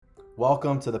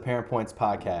Welcome to the Parent Points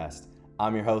Podcast.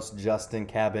 I'm your host, Justin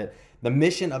Cabot. The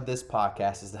mission of this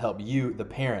podcast is to help you, the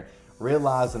parent,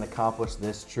 realize and accomplish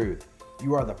this truth.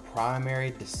 You are the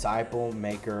primary disciple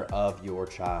maker of your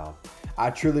child. I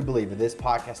truly believe that this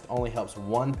podcast only helps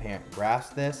one parent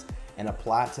grasp this and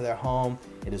apply it to their home.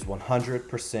 It is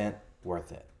 100%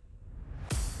 worth it.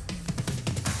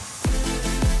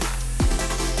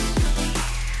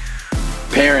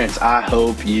 Parents, I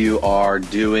hope you are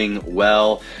doing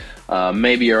well.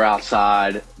 Maybe you're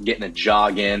outside getting a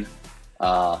jog in.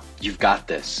 You've got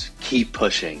this. Keep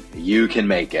pushing. You can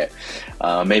make it.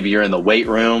 Maybe you're in the weight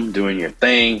room doing your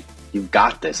thing. You've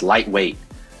got this. Lightweight.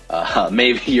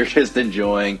 Maybe you're just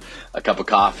enjoying a cup of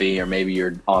coffee, or maybe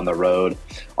you're on the road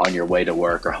on your way to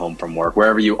work or home from work.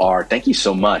 Wherever you are, thank you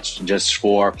so much just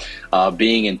for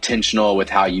being intentional with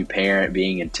how you parent,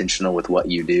 being intentional with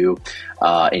what you do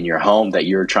in your home, that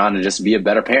you're trying to just be a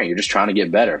better parent. You're just trying to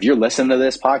get better. If you're listening to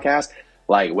this podcast,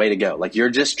 way to go. You're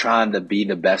just trying to be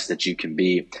the best that you can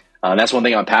be. That's one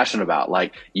thing I'm passionate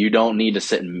about. You don't need to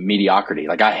sit in mediocrity.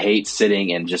 I hate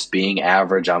sitting and just being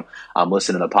average. I'm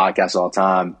listening to podcasts all the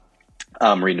time.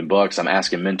 I'm reading books. I'm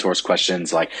asking mentors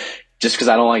questions, just because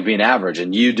I don't like being average.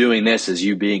 And you doing this is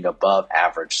you being above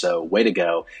average. So way to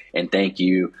go. And thank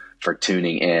you for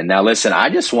tuning in. Now, listen, I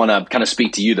just want to kind of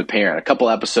speak to you, the parent. A couple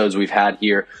episodes we've had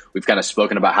here, we've kind of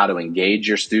spoken about how to engage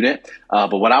your student.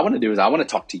 But what I want to do is I want to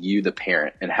talk to you, the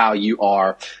parent, and how you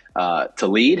are to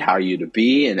lead, how are you to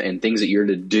be, and things that you're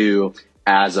to do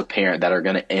as a parent that are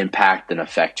going to impact and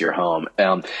affect your home.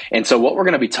 And so what we're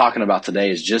going to be talking about today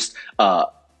is just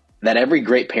that every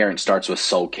great parent starts with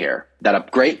soul care, that a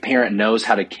great parent knows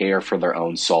how to care for their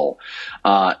own soul.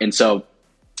 And so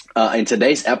in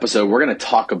today's episode, we're going to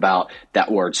talk about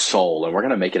that word soul, and we're going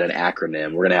to make it an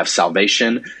acronym. We're going to have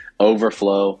salvation,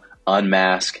 overflow,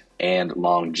 unmask, and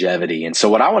longevity. And so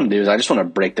what I want to do is I just want to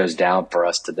break those down for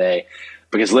us today.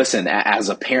 Because listen, as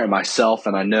a parent myself,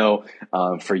 and I know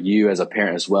for you as a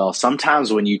parent as well,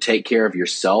 sometimes when you take care of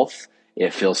yourself,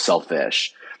 it feels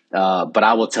selfish. But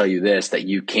I will tell you this, that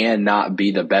you cannot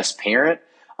be the best parent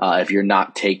if you're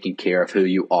not taking care of who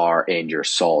you are and your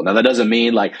soul. Now, that doesn't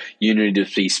mean you need to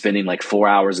be spending 4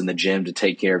 hours in the gym to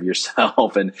take care of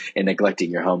yourself and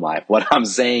neglecting your home life. What I'm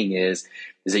saying is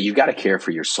that you've got to care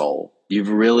for your soul. You've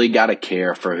really got to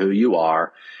care for who you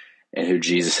are and who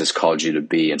Jesus has called you to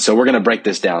be. And so we're going to break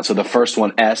this down. So the first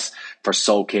one, S for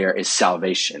soul care, is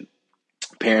salvation.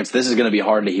 Parents, this is going to be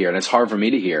hard to hear, and it's hard for me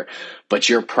to hear, but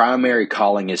your primary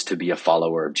calling is to be a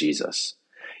follower of Jesus.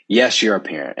 Yes, you're a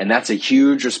parent, and that's a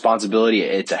huge responsibility.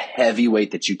 It's a heavy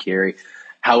weight that you carry.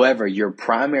 However, your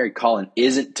primary calling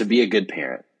isn't to be a good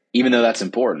parent, even though that's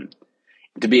important.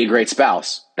 To be a great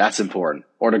spouse, that's important.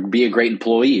 Or to be a great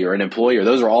employee or an employer,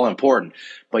 those are all important.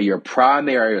 But your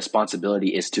primary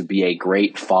responsibility is to be a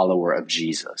great follower of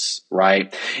Jesus,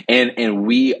 right? And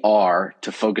we are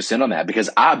to focus in on that, because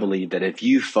I believe that if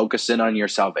you focus in on your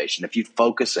salvation, if you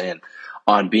focus in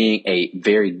on being a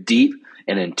very deep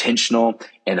and intentional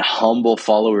and humble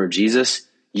follower of Jesus,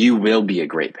 you will be a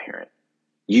great parent.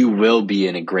 You will be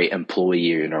a great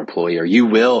employee or an employer. You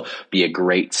will be a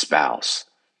great spouse.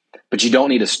 But you don't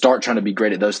need to start trying to be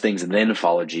great at those things and then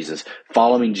follow Jesus.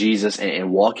 Following Jesus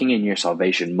and walking in your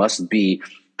salvation must be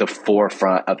the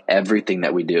forefront of everything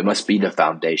that we do. It must be the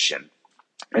foundation.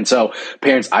 And so,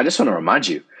 parents, I just want to remind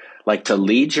you, to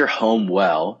lead your home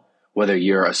well, whether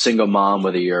you're a single mom,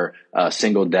 whether you're a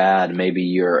single dad, maybe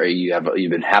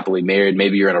you've been happily married,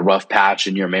 maybe you're in a rough patch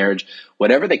in your marriage,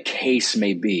 whatever the case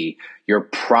may be, your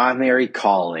primary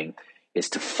calling is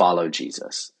to follow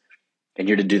Jesus. And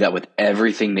you're to do that with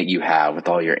everything that you have, with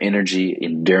all your energy,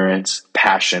 endurance,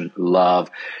 passion,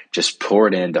 love. Just pour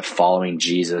it into following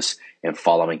Jesus and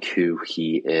following who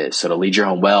he is. So to lead your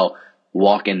home well,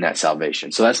 walk in that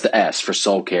salvation. So that's the S for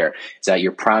soul care. Is that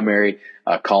your primary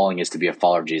calling is to be a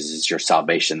follower of Jesus. It's your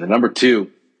salvation. The number 2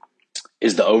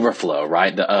 is the overflow,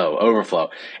 right? The O, overflow.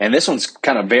 And this one's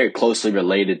kind of very closely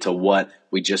related to what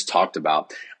we just talked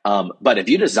about. But if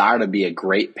you desire to be a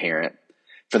great parent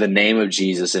for the name of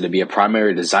Jesus and to be a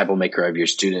primary disciple maker of your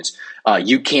students,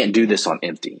 you can't do this on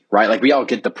empty, right? We all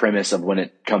get the premise of when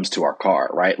it comes to our car,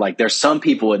 right? There's some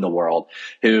people in the world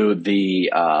who the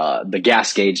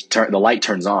gas gauge, the light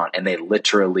turns on and they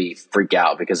literally freak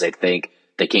out because they think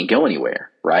they can't go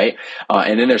anywhere, right?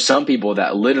 And then there's some people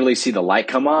that literally see the light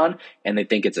come on and they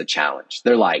think it's a challenge.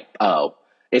 They're like, oh,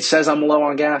 it says I'm low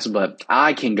on gas, but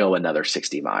I can go another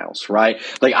 60 miles, right?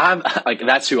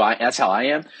 That's how I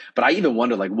am. But I even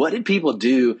wonder, what did people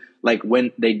do,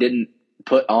 when they didn't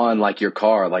put on, your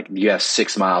car, you have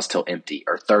 6 miles till empty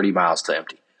or 30 miles till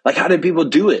empty? Like, how did people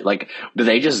do it? Like, do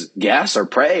they just guess or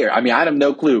pray? Or, I mean, I have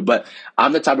no clue, but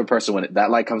I'm the type of person when that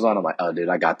light comes on, I'm like, oh, dude,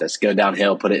 I got this. Go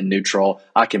downhill, put it in neutral.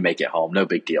 I can make it home. No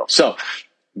big deal. So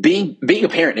being a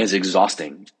parent is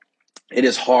exhausting. It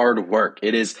is hard work.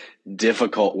 It is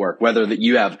difficult work. Whether that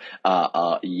you have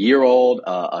a year-old,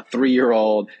 a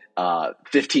 3-year-old,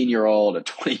 15-year-old, a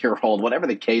 20-year-old, whatever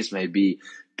the case may be,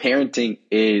 parenting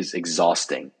is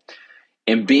exhausting.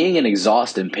 And being an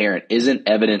exhausted parent isn't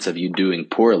evidence of you doing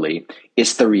poorly.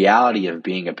 It's the reality of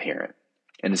being a parent.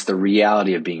 And it's the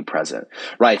reality of being present,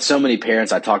 right? So many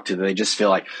parents I talk to, they just feel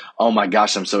like, oh my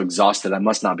gosh, I'm so exhausted. I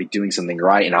must not be doing something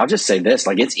right. And I'll just say this,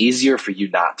 like, it's easier for you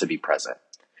not to be present.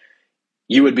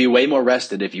 You would be way more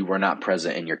rested if you were not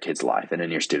present in your kid's life and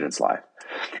in your student's life.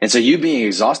 And so you being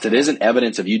exhausted isn't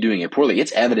evidence of you doing it poorly.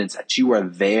 It's evidence that you are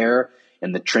there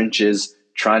in the trenches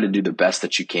trying to do the best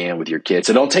that you can with your kids.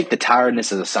 So don't take the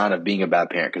tiredness as a sign of being a bad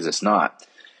parent, because it's not.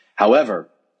 However,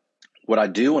 what I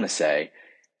do want to say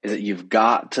is that you've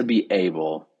got to be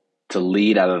able to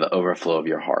lead out of the overflow of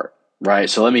your heart, right?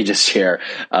 So let me just share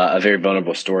a very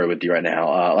vulnerable story with you right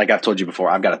now. Like I've told you before,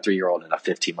 I've got a 3-year-old and a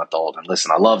 15-month-old. And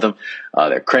listen, I love them.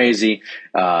 They're crazy.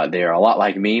 They're a lot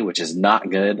like me, which is not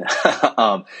good.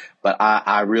 But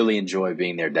I really enjoy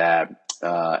being their dad.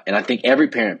 And I think every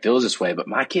parent feels this way, but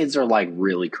my kids are like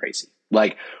really crazy,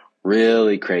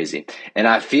 And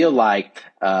I feel like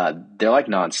they're like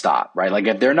nonstop, right? Like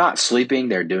if they're not sleeping,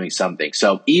 they're doing something.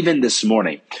 So even this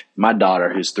morning, my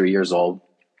daughter, who's 3 years old,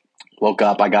 woke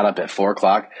up. I got up at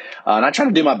 4:00, and I try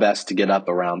to do my best to get up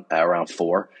around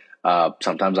 4.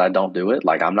 Sometimes I don't do it.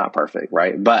 Like, I'm not perfect,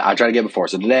 right? But I try to get before.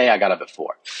 So today I got up at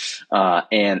 4.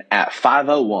 And at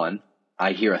 5:01,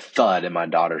 I hear a thud in my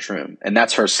daughter's room, and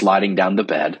that's her sliding down the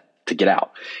bed to get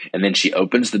out. And then she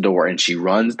opens the door and she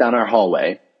runs down our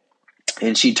hallway,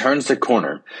 and she turns the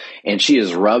corner, and she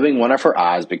is rubbing one of her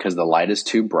eyes because the light is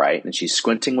too bright, and she's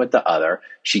squinting with the other.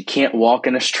 She can't walk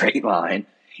in a straight line.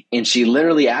 And she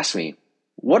literally asked me,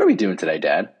 "What are we doing today,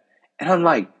 Dad?" And I'm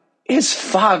like, it's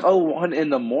 5:01 in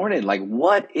the morning. Like,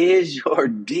 what is your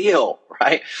deal,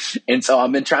 right? And so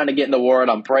I've been trying to get in the word.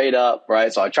 I'm prayed up,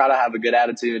 right? So I try to have a good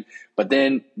attitude. But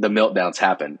then the meltdowns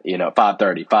happen,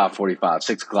 5:30, 5:45,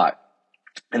 6:00.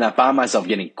 And I find myself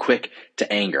getting quick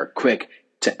to anger, quick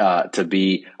to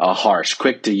be harsh,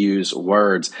 quick to use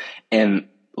words. And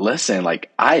listen, like,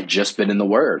 I had just been in the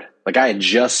word. Like, I had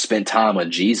just spent time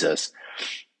with Jesus.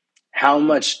 How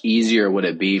much easier would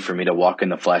it be for me to walk in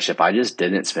the flesh if I just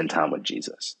didn't spend time with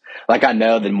Jesus? Like, I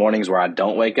know the mornings where I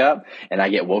don't wake up and I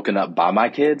get woken up by my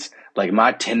kids, like,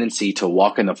 my tendency to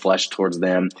walk in the flesh towards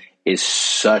them is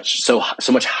so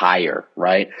much higher,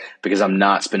 right? Because I'm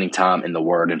not spending time in the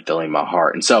word and filling my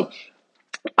heart. And so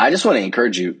I just want to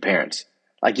encourage you, parents,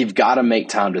 like, you've got to make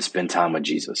time to spend time with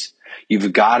Jesus.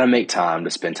 You've got to make time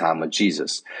to spend time with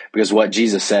Jesus, because what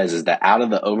Jesus says is that out of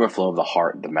the overflow of the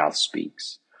heart, the mouth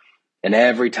speaks. And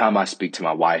every time I speak to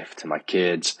my wife, to my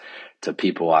kids, to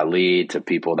people I lead, to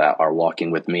people that are walking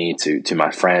with me, to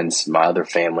my friends, my other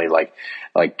family, like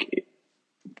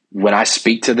when I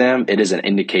speak to them, it is an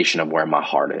indication of where my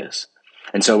heart is.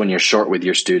 And so when you're short with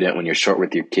your student, when you're short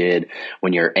with your kid,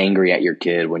 when you're angry at your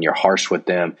kid, when you're harsh with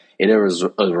them, it is a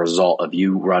result of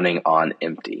you running on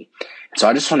empty. So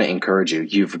I just want to encourage you,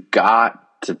 you've got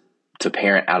to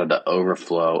parent out of the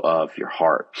overflow of your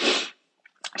heart.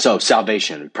 So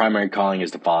salvation, primary calling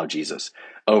is to follow Jesus.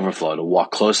 Overflow, to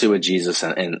walk closely with Jesus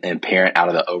and parent out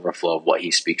of the overflow of what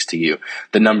he speaks to you.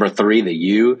 The number 3, the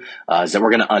U, is that we're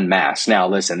going to unmask. Now,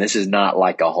 listen, this is not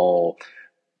like a whole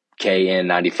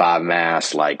KN95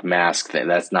 mask, like mask thing.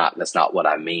 That's not what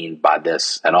I mean by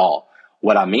this at all.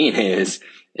 What I mean is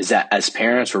that as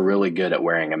parents, we're really good at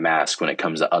wearing a mask when it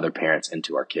comes to other parents and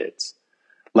to our kids.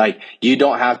 Like, you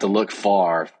don't have to look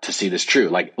far to see this true.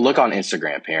 Like, look on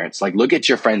Instagram, parents. Like, look at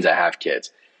your friends that have kids.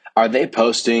 Are they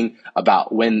posting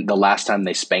about when the last time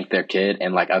they spanked their kid,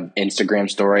 and like an Instagram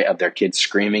story of their kid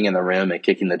screaming in the room and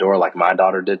kicking the door like my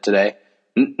daughter did today?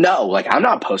 No, like, I'm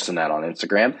not posting that on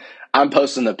Instagram. I'm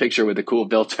posting the picture with a cool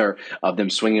filter of them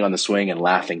swinging on the swing and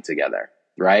laughing together,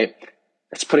 right?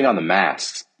 That's putting on the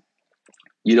masks.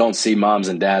 You don't see moms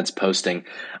and dads posting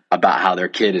about how their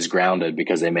kid is grounded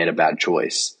because they made a bad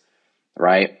choice,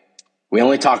 right? We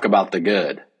only talk about the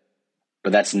good,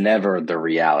 but that's never the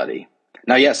reality.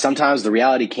 Now, yes, sometimes the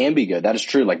reality can be good. That is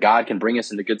true. Like, God can bring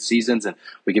us into good seasons and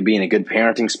we can be in a good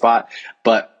parenting spot.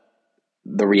 But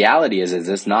the reality is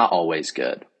it's not always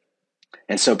good.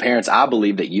 And so, parents, I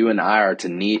believe that you and I are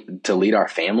to lead our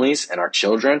families and our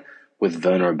children with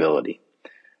vulnerability.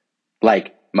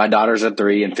 Like, my daughters are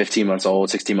 3 and 15 months old,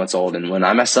 16 months old. And when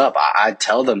I mess up, I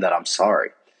tell them that I'm sorry.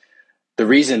 The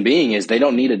reason being is they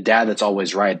don't need a dad that's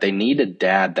always right. They need a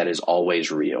dad that is always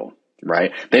real,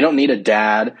 right? They don't need a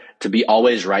dad to be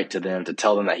always right to them, to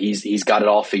tell them that he's got it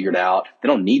all figured out. They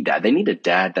don't need that. They need a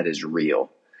dad that is real,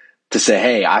 to say,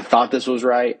 hey, I thought this was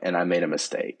right and I made a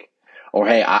mistake. Or,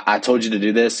 hey, I told you to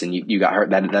do this and you got hurt.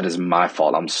 That is my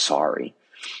fault. I'm sorry.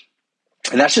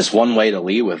 And that's just one way to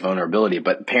lead with vulnerability.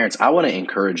 But parents, I want to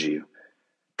encourage you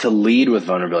to lead with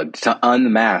vulnerability, to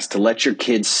unmask, to let your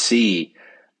kids see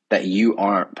that you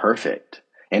aren't perfect,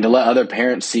 and to let other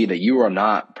parents see that you are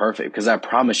not perfect. Because I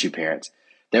promise you, parents,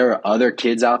 there are other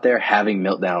kids out there having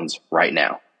meltdowns right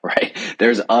now, right?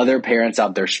 There's other parents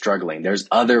out there struggling. There's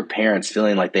other parents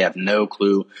feeling like they have no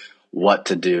clue what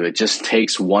to do. It just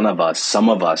takes one of us, some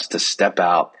of us, to step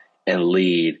out and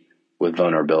lead with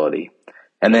vulnerability.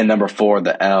 And then number 4,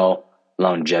 the L,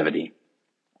 longevity.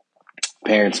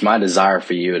 Parents, my desire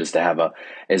for you is to have a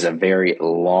very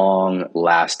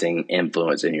long-lasting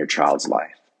influence in your child's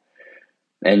life.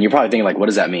 And you're probably thinking, like, what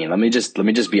does that mean? Let me just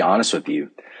be honest with you.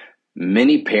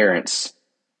 Many parents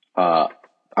are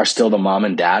still the mom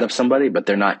and dad of somebody, but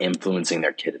they're not influencing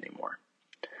their kid anymore.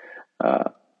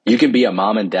 You can be a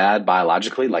mom and dad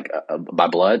biologically, like by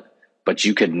blood, but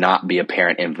you could not be a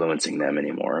parent influencing them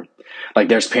anymore. Like,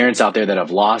 there's parents out there that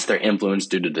have lost their influence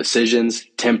due to decisions,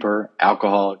 temper,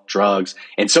 alcohol, drugs,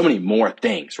 and so many more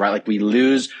things, right? Like, we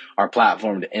lose our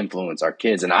platform to influence our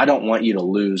kids. And I don't want you to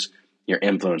lose your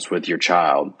influence with your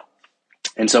child.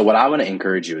 And so what I want to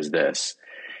encourage you is this,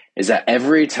 is that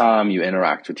every time you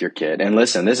interact with your kid, and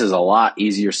listen, this is a lot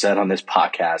easier said on this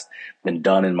podcast than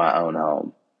done in my own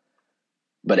home.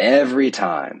 But every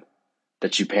time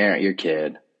that you parent your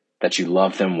kid, that you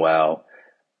love them well,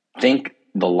 think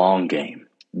the long game.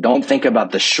 Don't think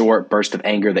about the short burst of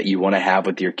anger that you want to have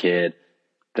with your kid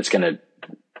that's going to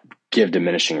give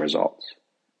diminishing results.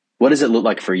 What does it look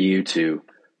like for you to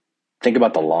think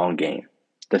about the long game?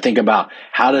 To think about,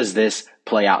 how does this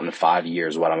play out in 5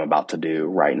 years, what I'm about to do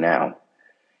right now?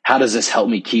 How does this help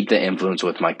me keep the influence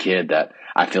with my kid that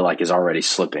I feel like is already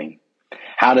slipping?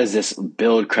 How does this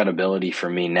build credibility for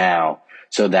me now,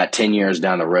 so that 10 years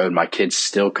down the road, my kid's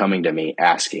still coming to me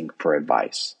asking for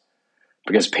advice?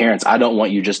 Because parents, I don't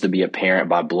want you just to be a parent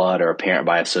by blood or a parent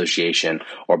by association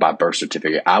or by birth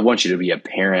certificate. I want you to be a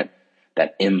parent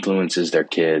that influences their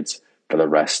kids for the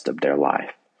rest of their life.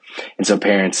 And so,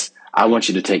 parents, I want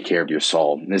you to take care of your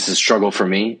soul. This is a struggle for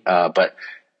me, but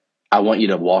I want you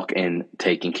to walk in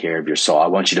taking care of your soul. I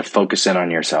want you to focus in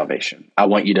on your salvation. I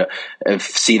want you to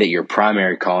see that your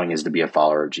primary calling is to be a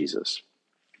follower of Jesus.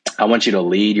 I want you to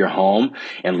lead your home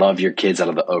and love your kids out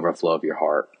of the overflow of your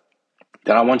heart.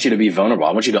 Then I want you to be vulnerable.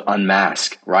 I want you to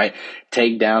unmask, right?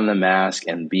 Take down the mask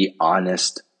and be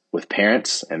honest with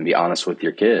parents and be honest with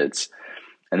your kids.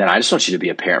 And then I just want you to be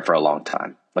a parent for a long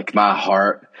time. Like, my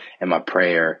heart and my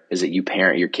prayer is that you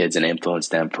parent your kids and influence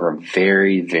them for a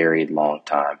very, very long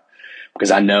time.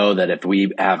 Because I know that if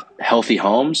we have healthy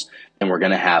homes, then we're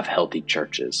going to have healthy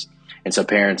churches. And so,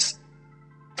 parents,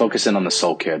 focus in on the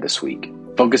soul care this week.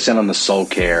 Focus in on the soul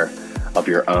care of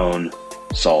your own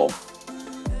soul.